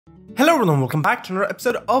Hello everyone, welcome back to another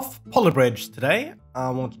episode of Polybridge. Today I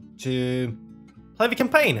want to play the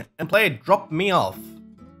campaign and play Drop Me Off.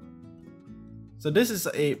 So this is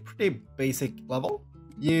a pretty basic level.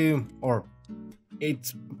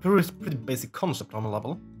 It's a pretty basic concept on a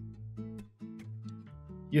level.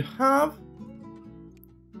 You have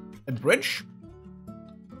a bridge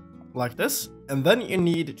like this, and then you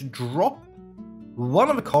need to drop one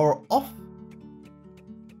of the car off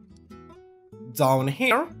down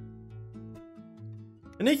here.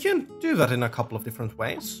 And you can do that in a couple of different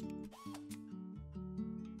ways.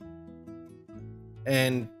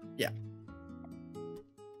 And yeah.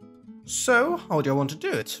 So, how do I want to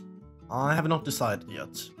do it? I have not decided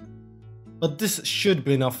yet. But this should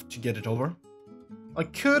be enough to get it over. I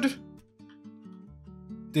could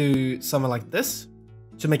do something like this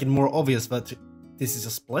to make it more obvious that this is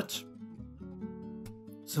a split.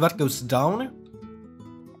 So that goes down.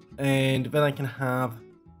 And then I can have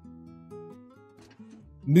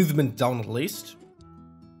movement down at least.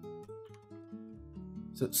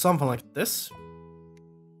 So something like this.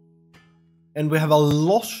 And we have a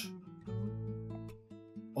lot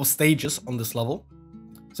of stages on this level.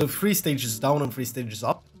 So 3 stages down and 3 stages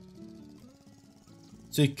up.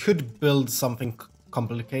 So you could build something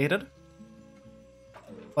complicated.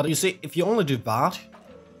 But you see, if you only do that,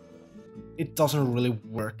 it doesn't really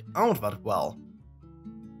work out that well.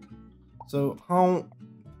 So how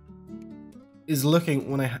is looking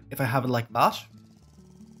when if I have it like that.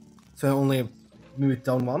 So I only move it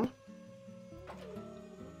down 1.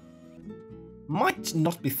 Might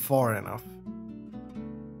not be far enough.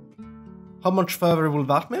 How much further will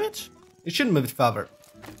that move it? It shouldn't move it further.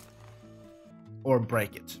 Or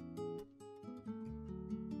break it.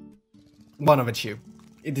 One of the two.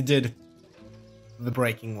 It did the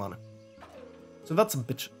breaking one. So that's a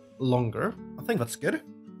bit longer. I think that's good.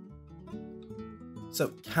 So,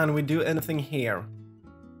 can we do anything here?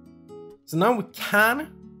 So now we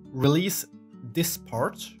can release this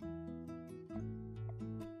part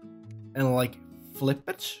and like flip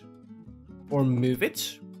it or move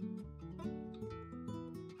it.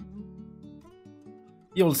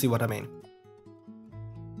 You'll see what I mean.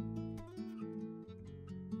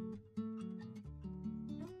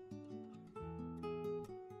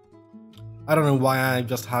 I don't know why I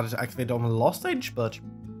just had it activated on the last stage, but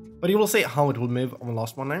you will see how it will move on the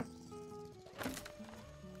last one now.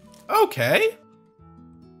 Okay.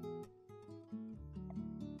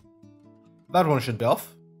 That one should be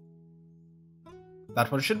off.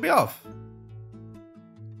 That one should be off.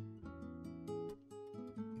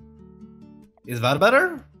 Is that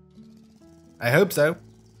better? I hope so.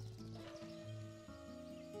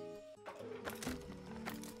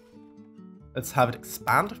 Let's have it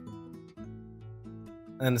expand.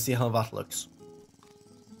 And see how that looks.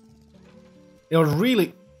 It was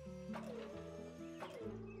really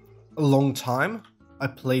a long time I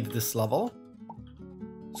played this level.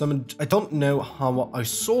 So I don't know how I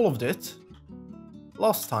solved it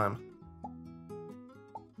last time.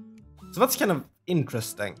 So that's kind of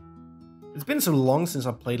interesting. It's been so long since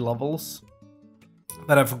I played levels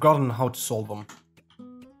that I've forgotten how to solve them.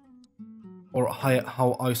 Or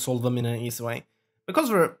how I solve them in an easy way. Because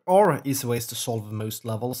there are easy ways to solve most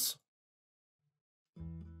levels.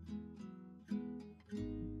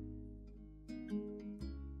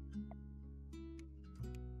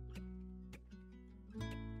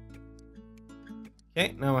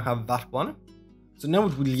 Okay, now I have that one. So now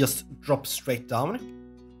it will just drop straight down.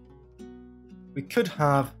 We could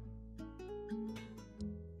have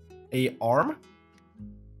a arm.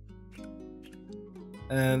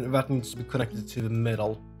 And that needs to be connected to the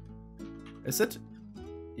middle. Is it?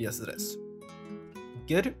 Yes, it is.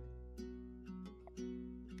 Good.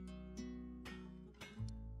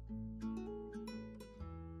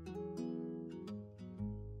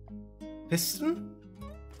 Piston?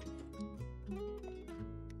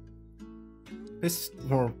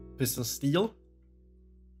 Piston steel.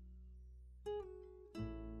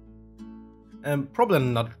 And probably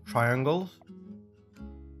another triangle.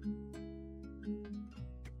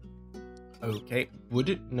 Okay,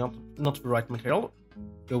 wood, not the right material.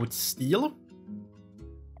 Go with steel.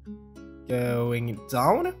 Going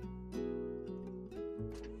down.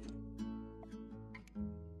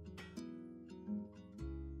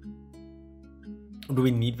 Do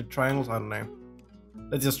we need the triangles? I don't know.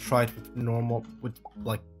 Let's just try it with normal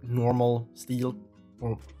steel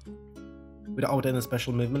or without any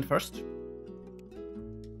special movement first.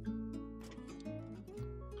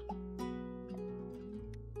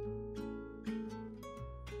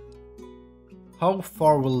 How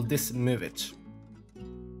far will this move it?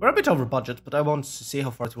 We're a bit over budget, but I want to see how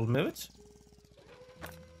far it will move it.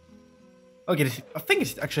 Okay, I think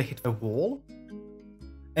it actually hit the wall.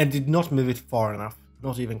 And did not move it far enough.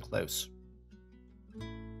 Not even close.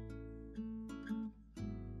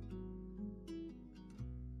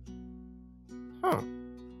 Huh.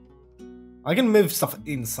 I can move stuff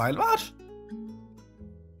inside that?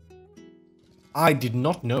 I did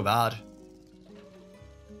not know that.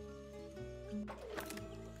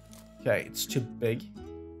 Okay, it's too big.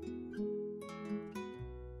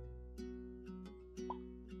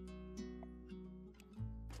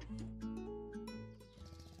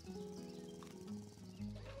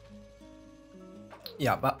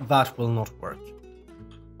 Yeah, that will not work.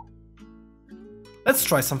 Let's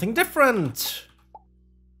try something different.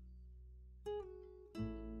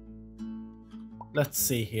 Let's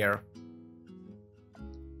see here.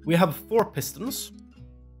 We have 4 pistons.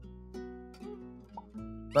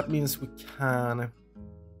 That means we can...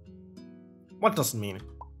 What does it mean?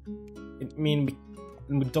 It means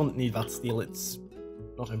we don't need that steel, it's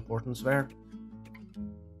not important there.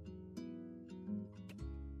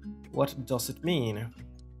 What does it mean?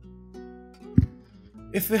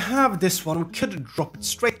 If we have this one, we could drop it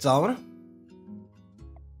straight down.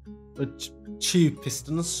 With 2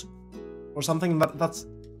 pistons or something, but that's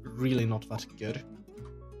really not that good.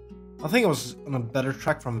 I think I was on a better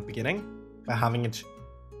track from the beginning by having it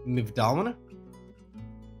move down.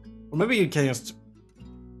 Or maybe you can just...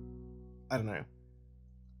 I don't know.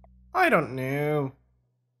 I don't know.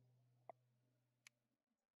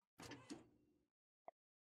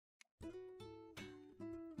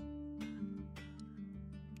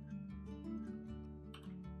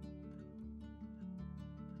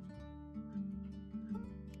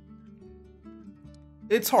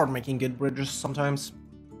 It's hard making good bridges sometimes.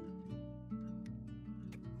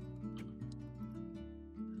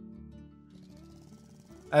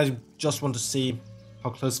 I just want to see how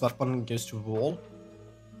close that one goes to the wall.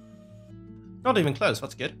 Not even close,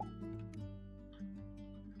 that's good.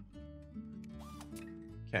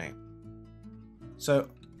 Okay. So,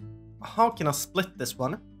 how can I split this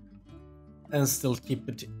one and still keep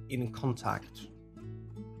it in contact?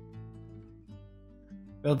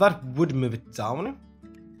 Well, that would move it down.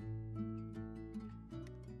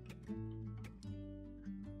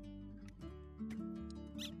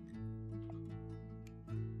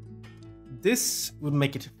 This would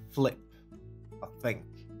make it flip, I think.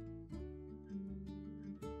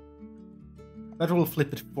 That will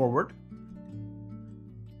flip it forward,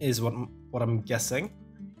 is what I'm guessing.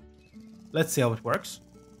 Let's see how it works.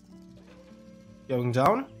 Going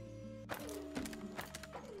down.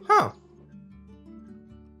 Huh.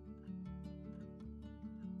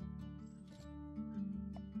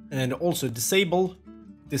 And also disable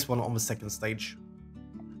this one on the second stage.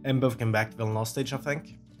 And both come back to the last stage, I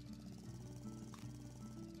think.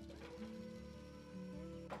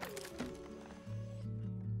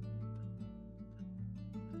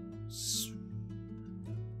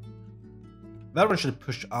 That one should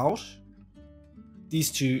push out.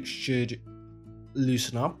 These 2 should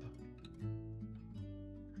loosen up.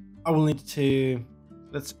 I will need to...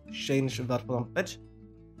 Let's change that one a bit.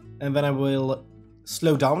 And then I will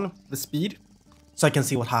slow down the speed so I can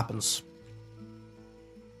see what happens.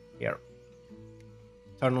 Here.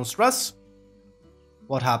 Turn on stress.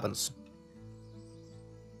 What happens?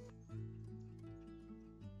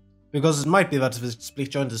 Because it might be that the split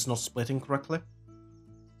joint is not splitting correctly.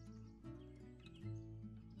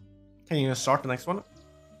 Can you start the next one?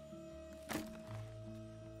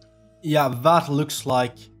 Yeah, that looks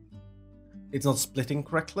like it's not splitting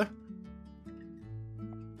correctly.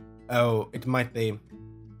 Oh, it might be.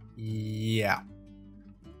 Yeah.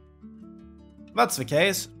 That's the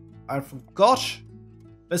case. I forgot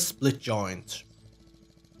the split joint.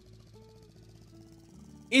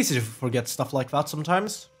 Easy to forget stuff like that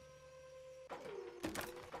sometimes.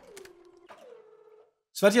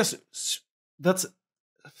 So that's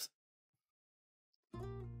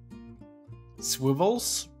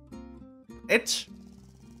swivels it.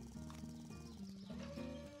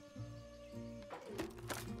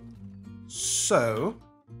 So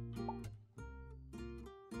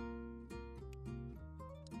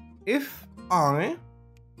if I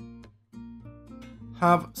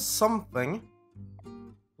have something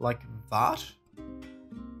like that,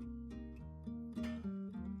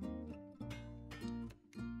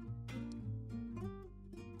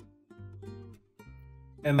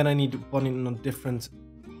 and then I need one in a different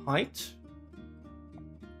height.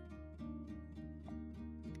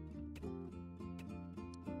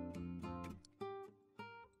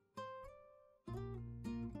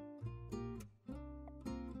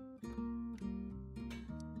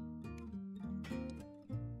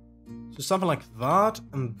 So something like that,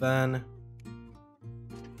 and then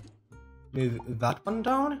Move that one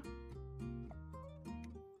down.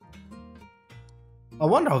 I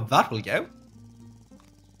wonder how that will go.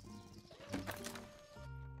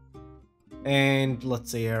 And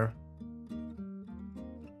let's see here.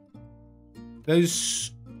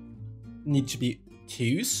 Those need to be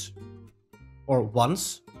 2s or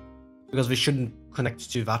 1s because we shouldn't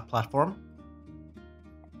connect to that platform.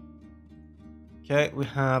 Okay, we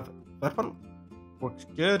have that one. Works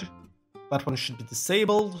good. That one should be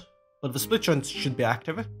disabled, but the split joints should be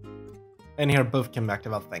active. And here both can be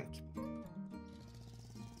active, I think.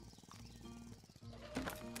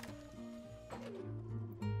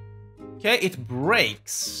 Okay, it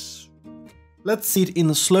breaks. Let's see it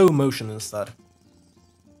in slow motion instead.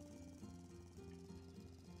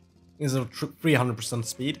 Instead of 300%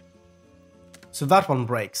 speed. So that one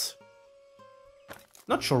breaks.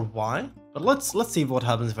 Not sure why, but let's see what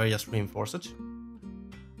happens if I just reinforce it.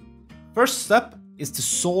 First step is to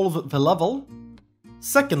solve the level.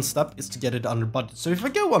 Second step is to get it under budget. So if I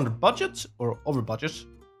go under budget or over budget,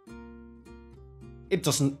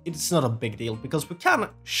 it's not a big deal because we can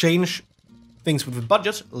change things with the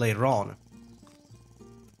budget later on.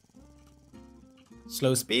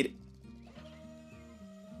 Slow speed.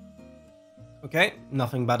 Okay,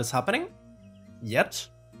 nothing bad is happening yet.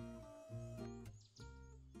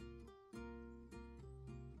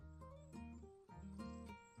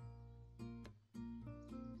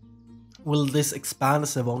 Will this expand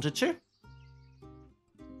as I want it to?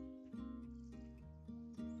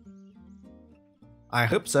 I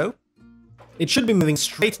hope so. It should be moving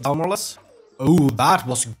straight down more or less. Oh, that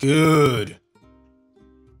was good.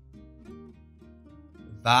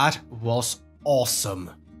 That was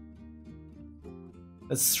awesome.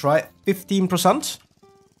 Let's try 15%.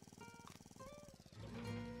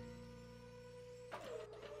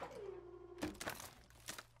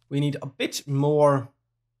 We need a bit more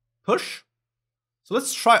push. So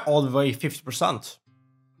let's try all the way 50%.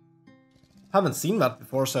 Haven't seen that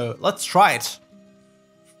before, so let's try it.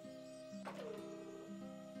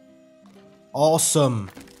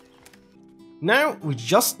 Awesome. Now we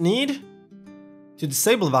just need to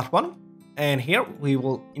disable that one. And here we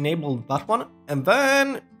will enable that one and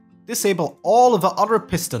then disable all of the other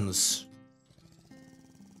pistons.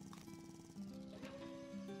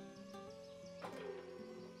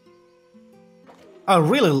 I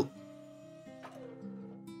really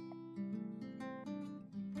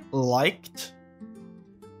liked.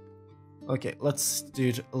 Okay, let's do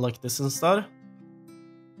it like this instead.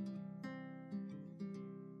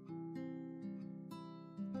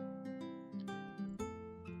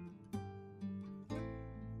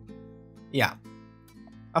 Yeah,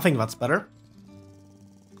 I think that's better.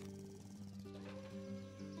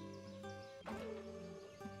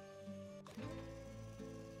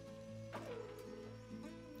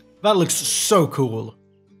 That looks so cool.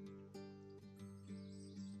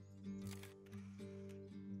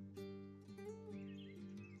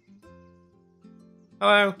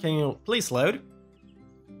 Hello, can you please load?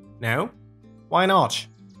 No? Why not?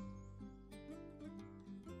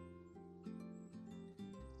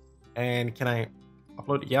 And can I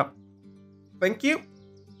upload? Yep. Thank you.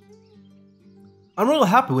 I'm really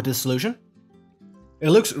happy with this solution. It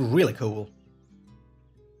looks really cool.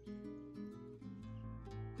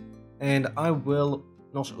 And I will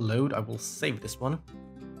not load, I will save this one.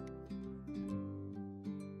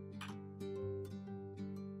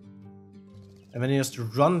 And then just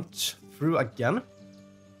run through again.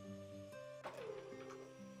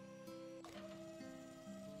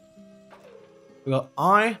 Well,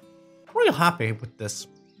 I'm really happy with this.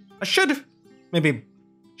 I should maybe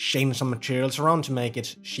change some materials around to make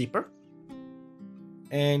it cheaper.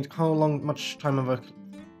 And how much time have I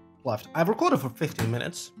left? I've recorded for 15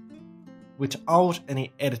 minutes. Without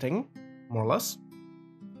any editing, more or less.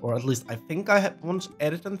 Or at least I think I won't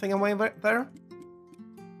edit anything away there.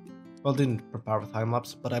 Well, didn't prepare the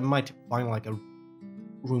time-lapse, but I might find like a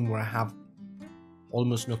room where I have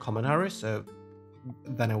almost no commentary, so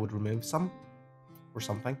then I would remove some or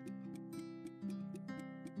something.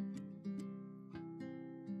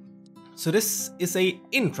 So this is a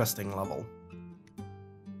interesting level.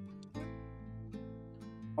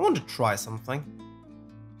 I want to try something.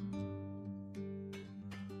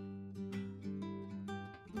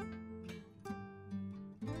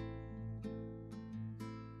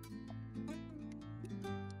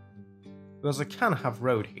 Because I can have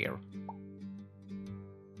road here.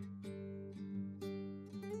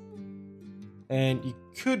 And you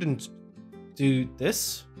couldn't do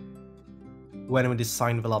this when we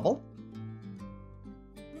designed the level.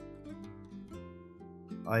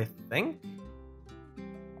 I think.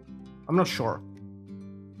 I'm not sure.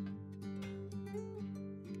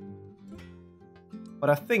 But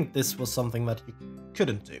I think this was something that you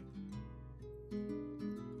couldn't do.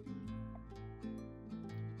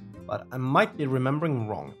 But I might be remembering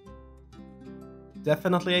wrong.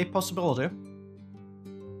 Definitely a possibility.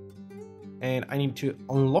 And I need to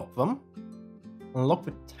unlock them. Unlock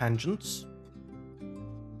with tangents.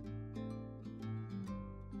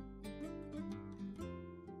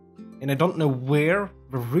 And I don't know where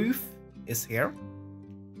the roof is here.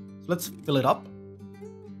 So let's fill it up.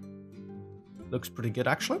 Looks pretty good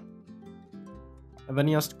actually. And then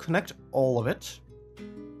you just connect all of it.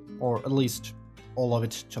 Or at least all of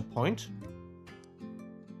it to a point.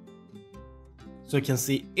 So you can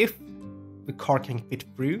see if the car can fit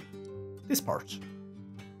through this part.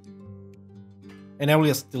 And I will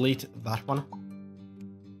just delete that one.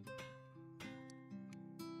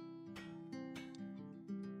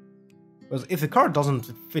 Because if the car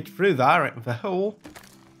doesn't fit through the hole,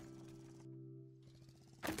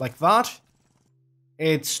 like that,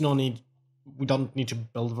 it's no need, we don't need to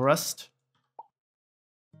build the rest.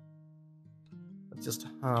 Let's just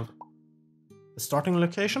have the starting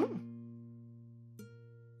location.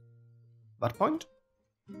 That point.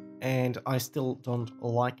 And I still don't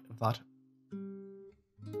like that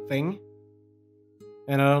thing.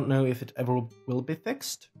 And I don't know if it ever will be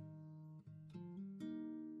fixed.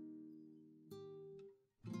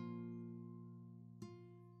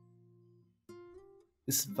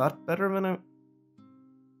 Is that better than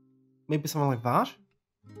maybe something like that?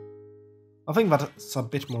 I think that's a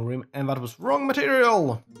bit more room, and that was wrong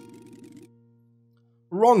material!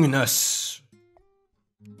 Wrongness!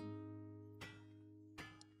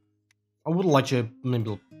 I would like to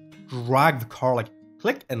maybe drag the car, like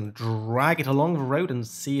click and drag it along the road and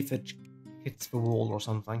see if it hits the wall or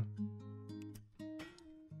something.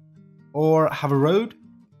 Or have a road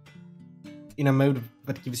in a mode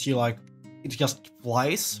that gives you like, it just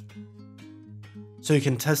flies. So you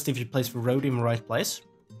can test if you place the road in the right place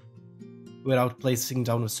without placing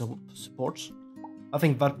down the supports. I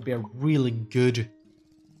think that would be a really good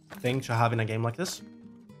thing to have in a game like this.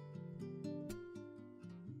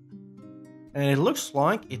 And it looks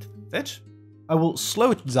like it fit. I will slow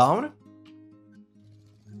it down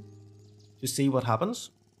to see what happens.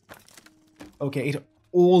 Okay, it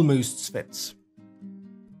almost fits.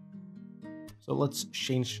 So let's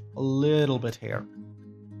change a little bit here.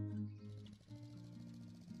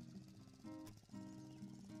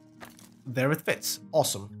 There it fits.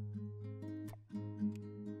 Awesome.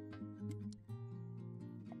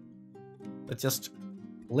 Let's just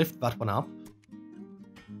lift that one up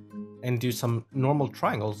and do some normal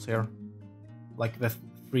triangles here, like the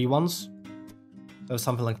 3 ones. So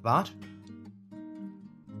something like that.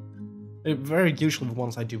 They're very usually the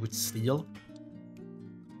ones I do with steel.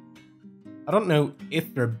 I don't know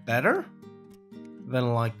if they're better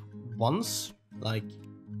than like ones like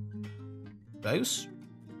those,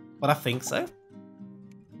 but I think so.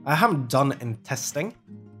 I haven't done any testing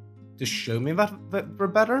to show me that they're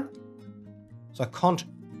better, so I can't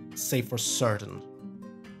say for certain.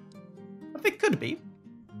 But they could be.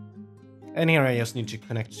 And here I just need to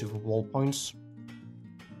connect to the wall points.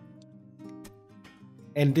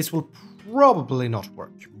 And this will probably not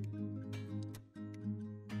work.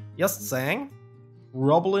 Just saying,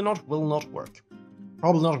 probably not, will not work.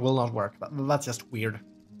 Probably not, will not work. That's just weird.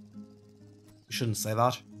 You shouldn't say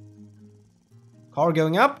that. Car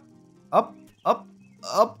going up, up, up,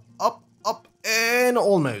 up, up, up, and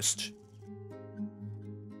almost.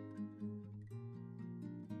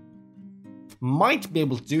 Might be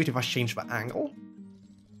able to do it if I change the angle.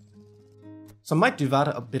 So I might do that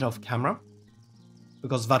a bit off camera,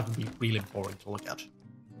 because that would be really boring to look at.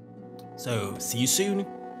 So, see you soon.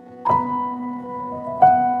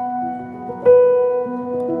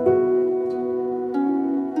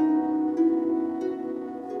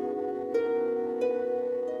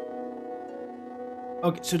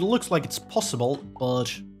 Okay, so it looks like it's possible,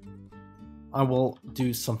 but I will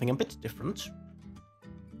do something a bit different.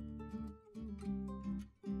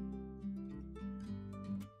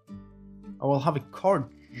 I will have a car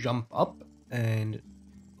jump up and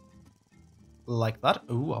like that.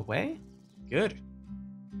 Ooh, away. Good.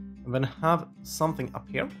 And then have something up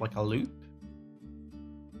here, like a loop.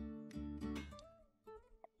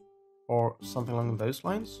 Or something along those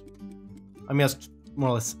lines. I'm just more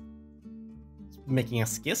or less making a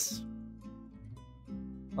sketch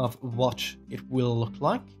of what it will look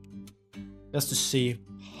like. Just to see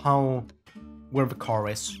where the car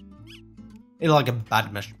is. It's like a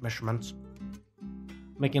bad measurement.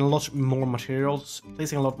 Making a lot more materials,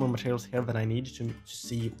 placing a lot more materials here than I need to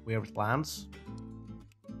see where it lands.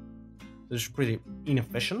 It's pretty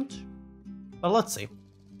inefficient, but let's see.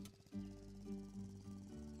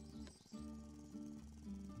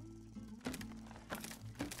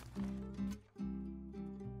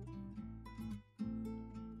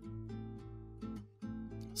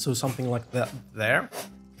 So something like that there.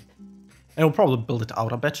 And we'll probably build it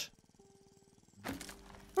out a bit.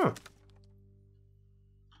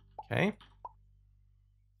 Okay.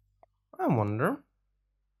 I wonder.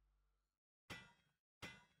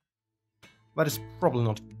 That is probably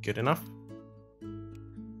not good enough.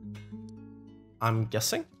 I'm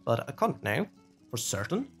guessing, but I can't know for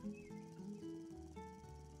certain.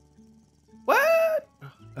 What?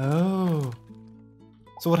 Oh.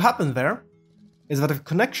 So what happened there is that a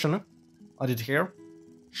connection I did here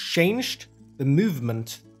changed the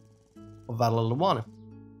movement of that little one.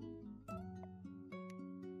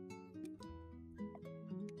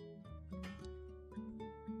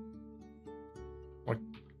 Or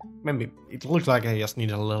maybe it looks like I just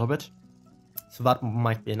need a little bit. So that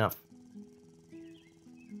might be enough.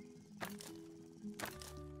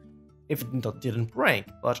 If it didn't break,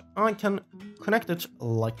 but I can connect it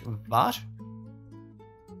like that.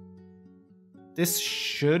 This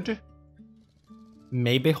should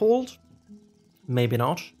maybe hold, maybe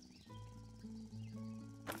not.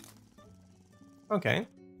 Okay,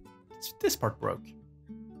 this part broke.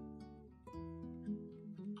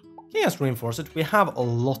 Can you just reinforce it? We have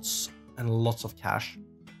lots and lots of cash.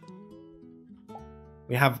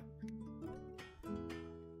 We have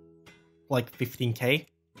like 15k.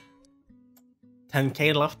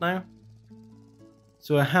 10k left now.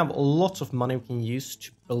 So I have lots of money we can use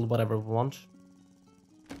to build whatever we want.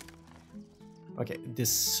 Okay,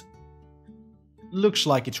 this looks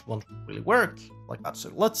like it won't really work like that.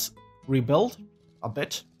 So let's rebuild a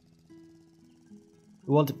bit.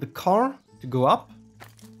 We wanted the car to go up.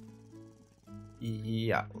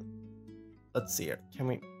 Yeah. Let's see here. Can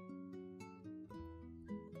we...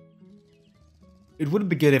 It would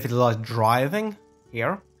be good if it was driving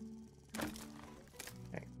here.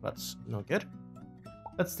 That's no good.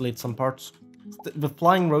 Let's delete some parts. The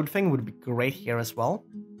flying road thing would be great here as well.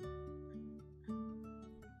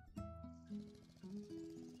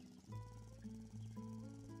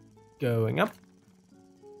 Going up.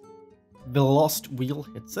 The last wheel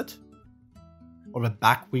hits it. Or the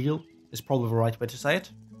back wheel is probably the right way to say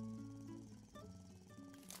it.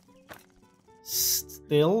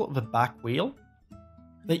 Still the back wheel.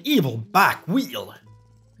 The evil back wheel!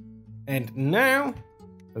 And now...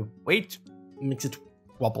 the weight makes it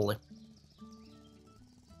wobbly.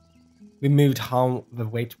 We moved how the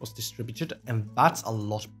weight was distributed, and that's a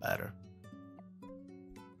lot better.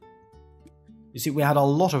 You see, we had a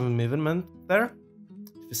lot of movement there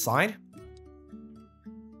to the side.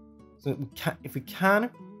 So if we can,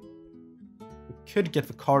 we could get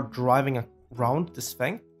the car driving around this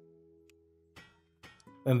thing.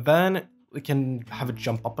 And then we can have it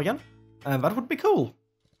jump up again. And that would be cool.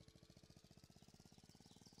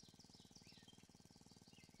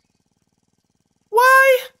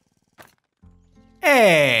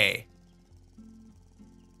 Hey!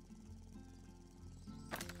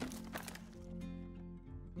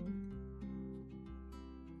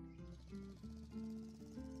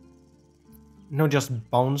 No, just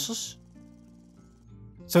bounces.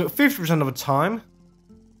 So 50% of the time,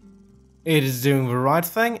 it is doing the right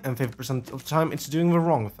thing, and 50% of the time, it's doing the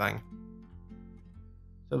wrong thing.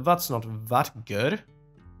 So that's not that good.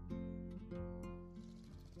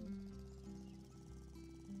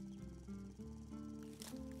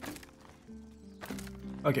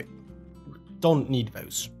 Okay, don't need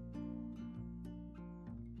those.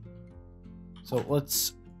 So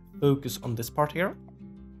let's focus on this part here.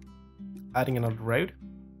 Adding another road.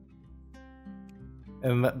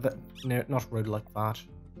 And no, not road like that.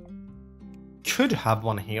 Could have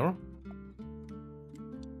one here.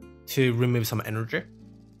 To remove some energy.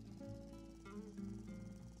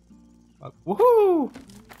 But, woohoo!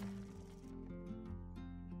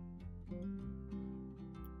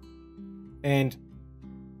 And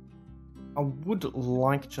I would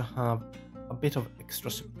like to have a bit of extra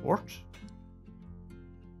support.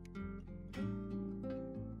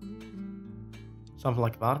 Something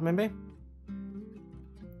like that, maybe.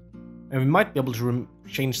 And we might be able to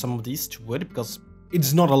change some of these to wood, because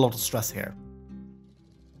it's not a lot of stress here.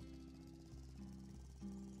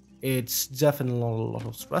 It's definitely not a lot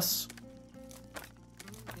of stress.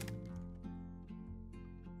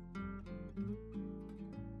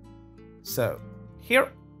 So,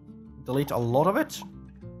 here, delete a lot of it.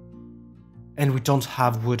 And we don't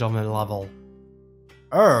have wood on the level.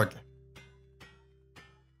 Urgh.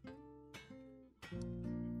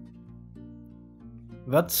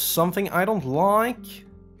 That's something I don't like.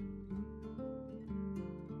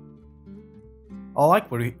 I like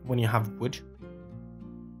when you have wood.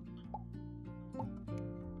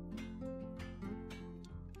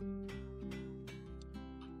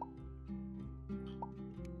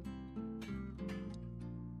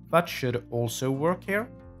 That should also work here.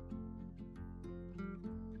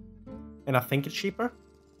 And I think it's cheaper.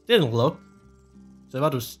 Didn't look. So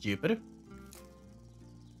that was stupid.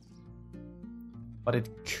 But it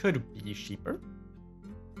could be cheaper.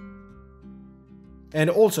 And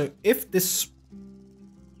also, if this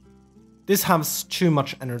has too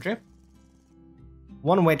much energy,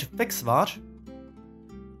 one way to fix that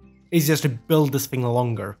is just to build this thing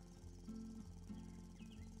longer.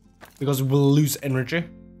 Because we'll lose energy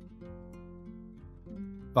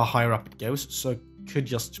the higher up it goes, so could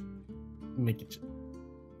just make it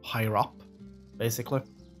higher up, basically.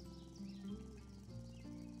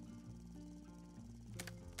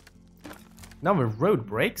 Now the road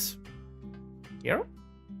breaks. Here.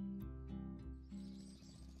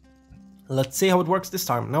 Let's see how it works this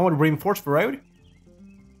time. Now I'll reinforce the road.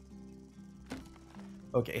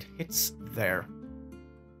 Okay, it hits there.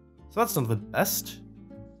 So that's not the best.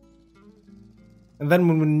 And then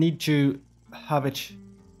we will need to have it...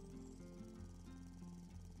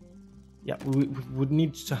 Yeah, we would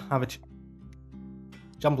need to have it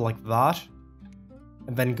jump like that.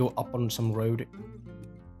 And then go up on some road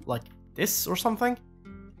like this or something.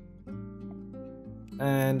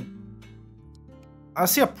 And I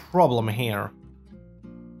see a problem here.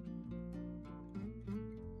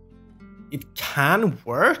 It can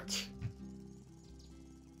work.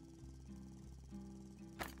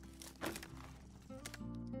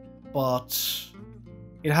 But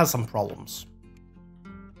it has some problems.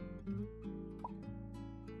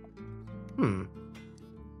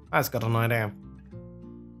 I've got an idea.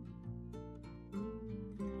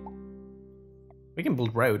 We can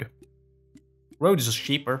build road. Road is just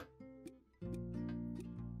cheaper.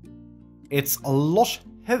 It's a lot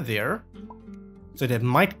heavier, so it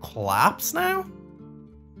might collapse now.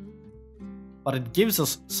 But it gives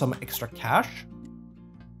us some extra cash.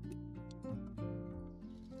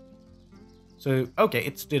 So, okay,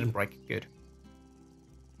 it didn't break. Good.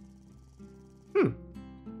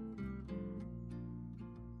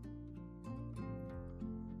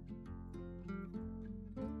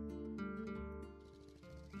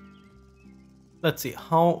 Let's see,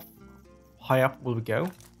 how high up will we go?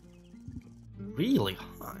 Really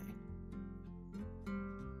high.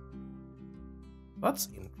 That's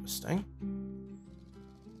interesting.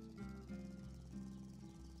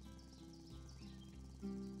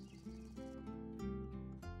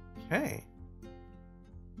 Okay.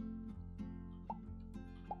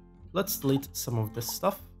 Let's delete some of this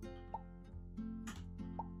stuff.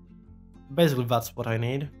 Basically, that's what I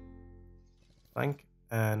need. I think.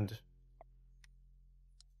 And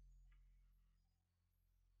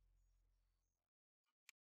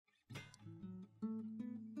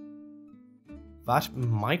that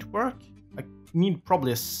might work. I need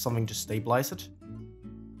probably something to stabilize it.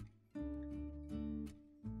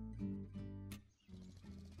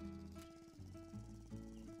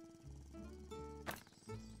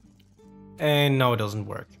 And no, it doesn't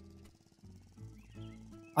work.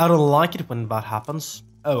 I don't like it when that happens.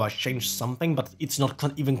 Oh, I changed something, but it's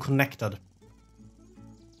not even connected.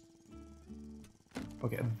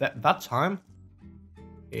 Okay, that time,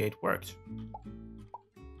 it worked.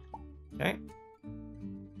 Okay.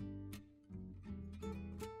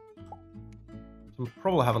 We'll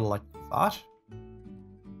probably have it like that.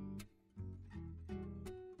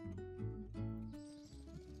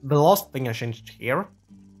 The last thing I changed here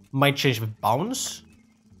might change the bounce.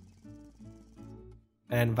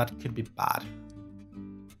 And that could be bad.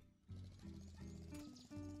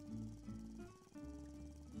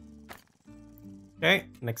 Okay,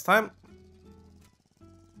 next time.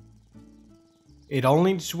 It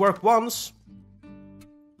only needs to work once.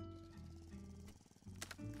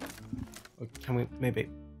 Or can we maybe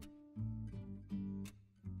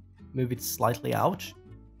move it slightly out?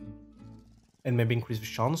 And maybe increase the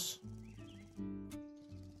chance?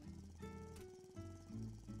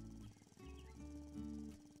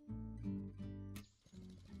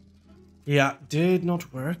 Yeah, did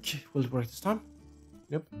not work. Will it work this time?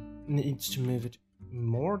 Nope. Needs to move it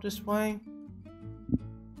more this way.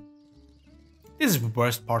 This is the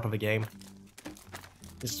worst part of the game.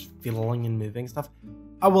 Just fiddling and moving stuff.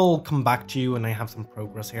 I will come back to you when I have some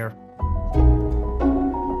progress here.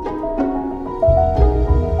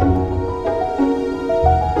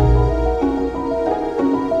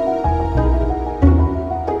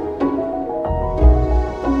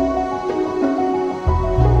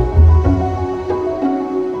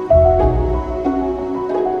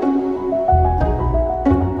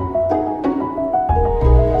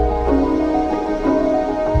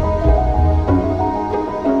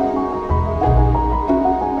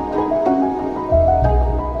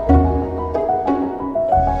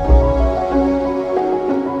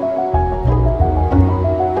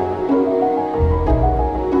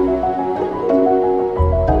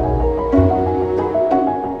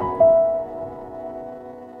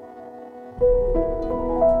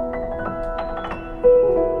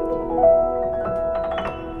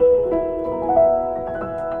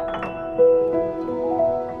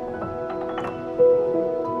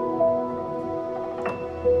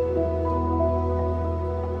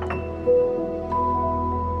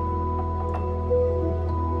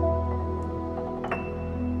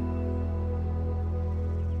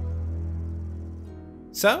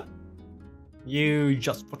 So, what you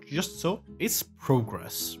just saw is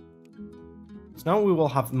progress. So now we will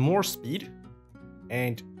have more speed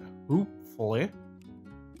and hopefully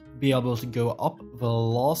be able to go up the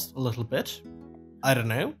last little bit. I don't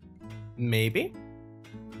know, maybe.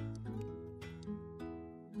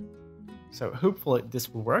 So hopefully this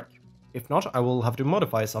will work. If not, I will have to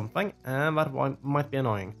modify something, and that might be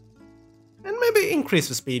annoying. And maybe increase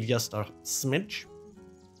the speed just a smidge.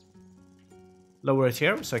 Lower it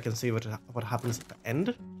here so I can see what happens at the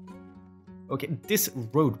end. Okay, this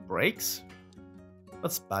road breaks.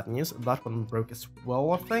 That's bad news. That one broke as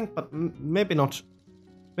well, I think, but maybe not.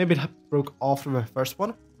 Maybe it broke after the first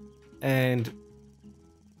one, and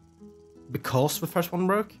because the first one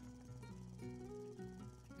broke.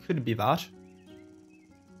 Could be that.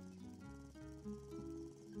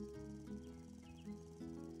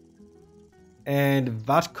 And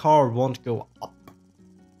that car won't go up.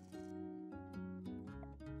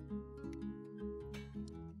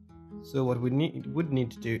 So what we would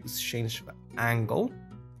need to do is change the angle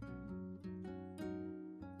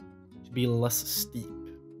to be less steep.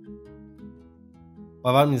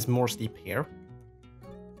 Well, that means more steep here.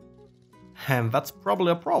 And that's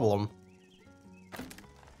probably a problem.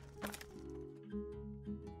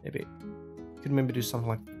 Maybe do something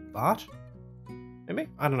like that? Maybe?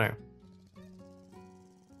 I don't know.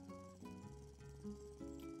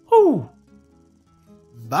 Oh!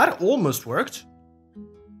 That almost worked.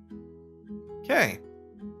 Okay.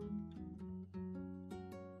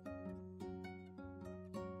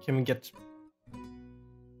 Can we get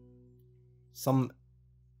some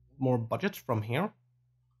more budget from here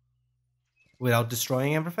without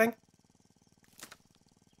destroying everything?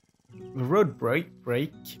 The road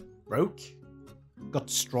broke. Got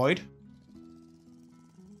destroyed.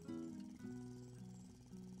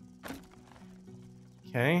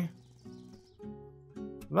 Okay.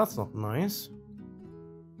 That's not nice.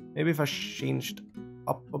 Maybe if I changed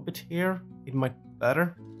up a bit here, it might be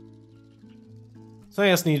better. So I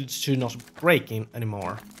just needed to not brake in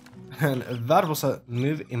anymore. And that was a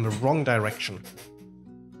move in the wrong direction.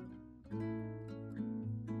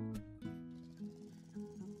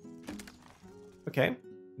 Okay,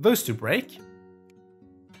 those two brake.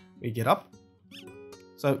 We get up.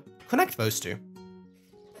 So connect those two.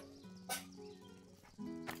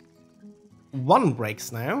 One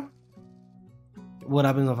breaks now. What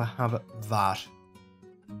happens if I have that?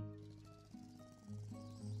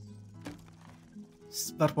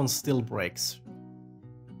 That one still breaks.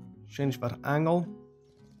 Change that angle.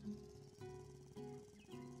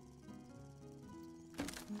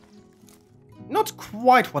 Not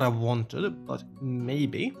quite what I wanted, but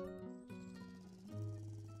maybe.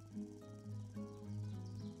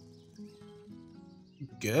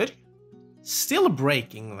 Good. Still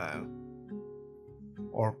breaking though.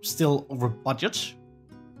 Or still over budget.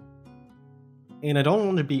 And I don't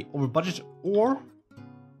want to be over budget or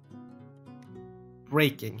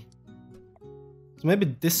breaking. So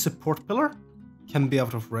maybe this support pillar can be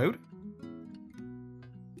out of road.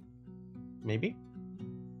 Maybe.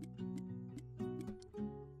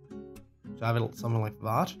 So I have something like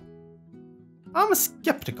that. I'm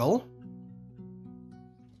skeptical.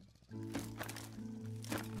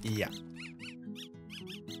 Yeah.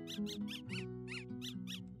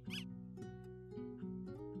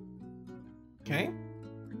 Okay.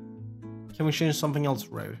 Can we change something else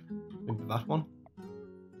road? Maybe that one?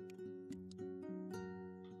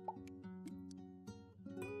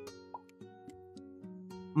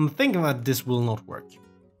 I'm thinking that this will not work.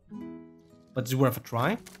 But it's worth a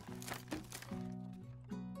try.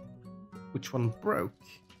 Which one broke?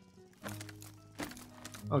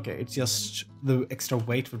 Okay, it's just the extra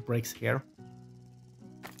weight that breaks here.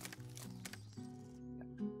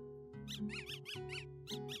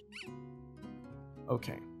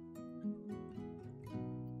 Okay.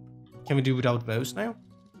 Can we do without those now?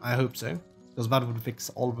 I hope so, because that would fix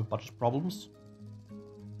all the budget problems.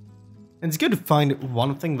 And it's good to find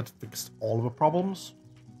one thing that fixed all the problems.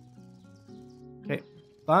 Okay,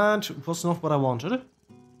 that was not what I wanted.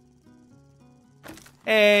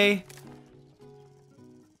 Hey!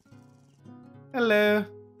 Hello!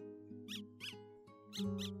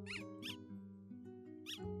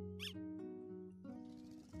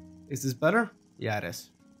 Is this better? Yeah, it is.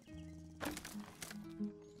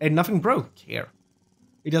 And nothing broke here.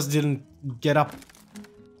 It just didn't get up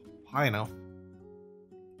high enough.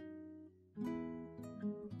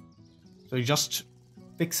 So you just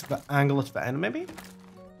fix the angle at the end, maybe?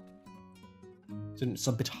 So it's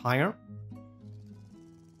a bit higher.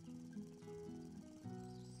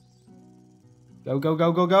 Go, go,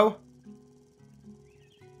 go, go, go.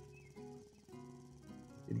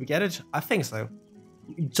 get it? I think so.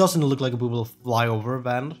 It doesn't look like we will fly over a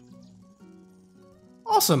band.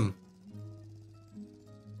 Awesome.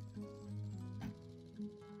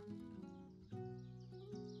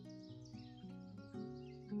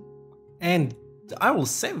 And I will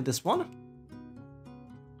save this one.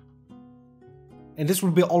 And this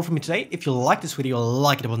will be all from me today. If you like this video,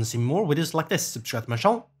 like it if you want to see more videos like this, subscribe to my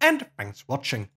channel, and thanks for watching.